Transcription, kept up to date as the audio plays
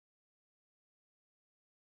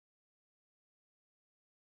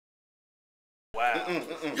wow.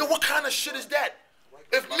 Yo, what kind of shit is that?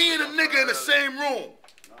 If me and a nigga in the same room,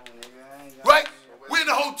 right? We in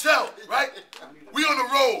the hotel, right? We on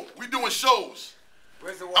the road, we doing shows.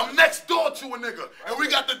 I'm next door to a nigga, and we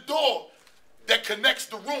got the door that connects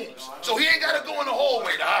the rooms. So he ain't gotta go in the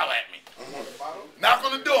hallway to holler at me. Knock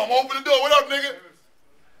on the door, I'm open the door, what up, nigga?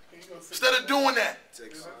 Instead of doing that,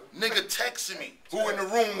 nigga texting me, who in the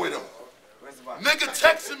room with him? Nigga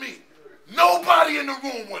texting me, nobody in the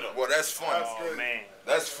room with him. Well, that's funny. Oh, man.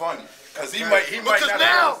 That's funny. Cause he might Because not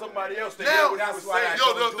now, somebody else that now,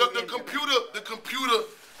 the the computer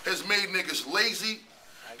has made niggas lazy.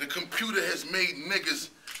 The computer has made niggas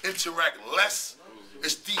interact less.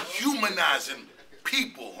 It's dehumanizing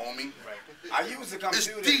people, homie. I use the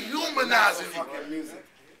computer. It's dehumanizing you.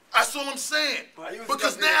 That's all I'm saying.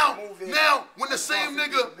 Because now, when the same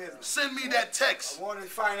nigga send me that text,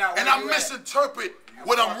 and I misinterpret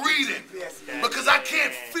what I'm reading, because I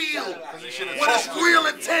can't feel what his real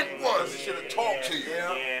intent was. He should have talked to you.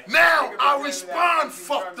 Now I respond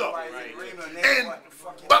fucked up. And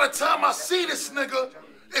by the time I see this nigga,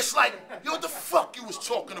 it's like, yo, what the fuck you was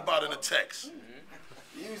talking about in the text?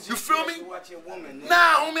 You feel me?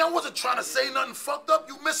 Nah, homie, I wasn't trying to say nothing fucked up.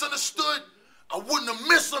 You misunderstood. I wouldn't have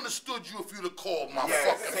misunderstood you if you'd have called my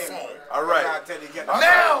fucking phone. All right.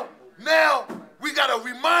 Now, we gotta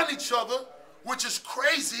remind each other, which is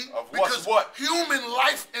crazy, because human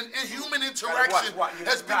life and human interaction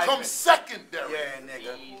has become secondary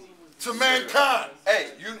to mankind.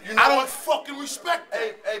 Hey, you know I don't fucking respect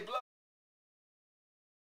that. Hey,